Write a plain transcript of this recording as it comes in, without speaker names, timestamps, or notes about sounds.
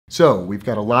So we've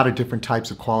got a lot of different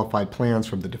types of qualified plans,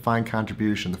 from the defined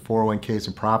contribution, the 401ks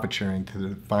and profit sharing, to the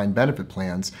defined benefit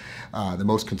plans. The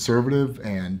most conservative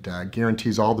and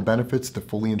guarantees all the benefits, the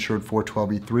fully insured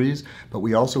 412(b)(3)s, but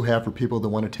we also have, for people that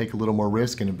want to take a little more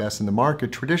risk and invest in the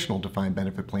market, traditional defined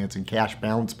benefit plans and cash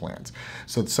balance plans.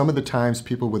 So some of the times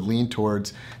people would lean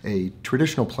towards a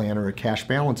traditional plan or a cash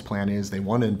balance plan is they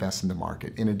want to invest in the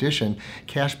market. In addition,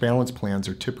 cash balance plans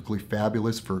are typically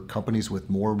fabulous for companies with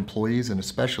more employees, and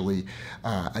especially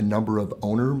a number of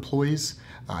owner employees,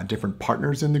 different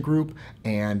partners in the group,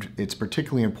 and it's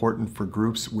particularly important for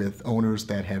groups with owners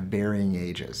that have varying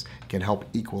ages. It can help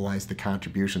equalize the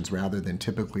contributions, rather than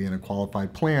typically in a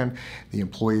qualified plan, the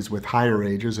employees with higher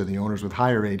ages or the owners with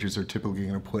higher ages are typically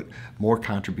going to put more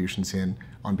contributions in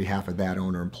on behalf of that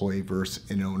owner employee versus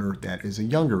an owner that is a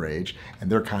younger age,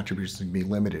 and their contributions can be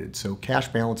limited. So cash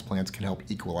balance plans can help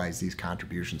equalize these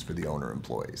contributions for the owner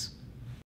employees.